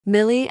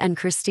Millie and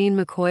Christine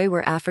McKoy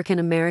were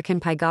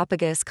African-American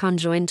pygopagus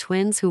conjoined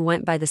twins who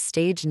went by the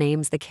stage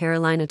names the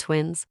Carolina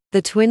Twins.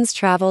 The twins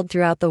traveled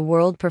throughout the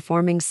world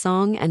performing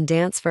song and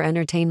dance for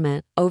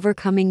entertainment,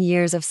 overcoming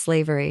years of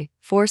slavery,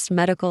 forced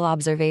medical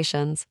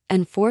observations,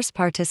 and forced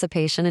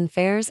participation in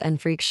fairs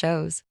and freak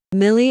shows.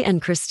 Millie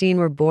and Christine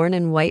were born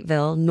in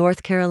Whiteville,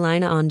 North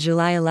Carolina on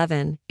July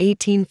 11,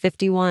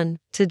 1851,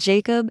 to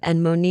Jacob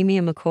and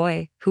Monimia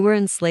McKoy, who were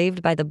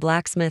enslaved by the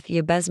blacksmith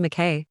Jabez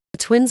McKay. The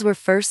twins were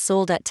first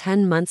sold at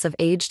 10 months of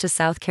age to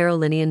South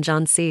Carolinian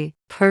John C.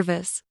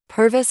 Purvis.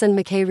 Purvis and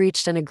McKay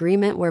reached an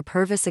agreement where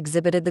Purvis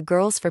exhibited the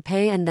girls for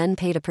pay and then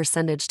paid a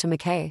percentage to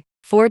McKay.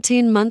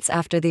 14 months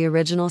after the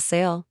original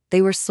sale,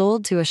 they were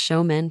sold to a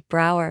showman,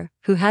 Brower,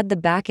 who had the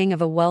backing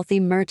of a wealthy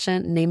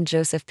merchant named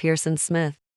Joseph Pearson Smith.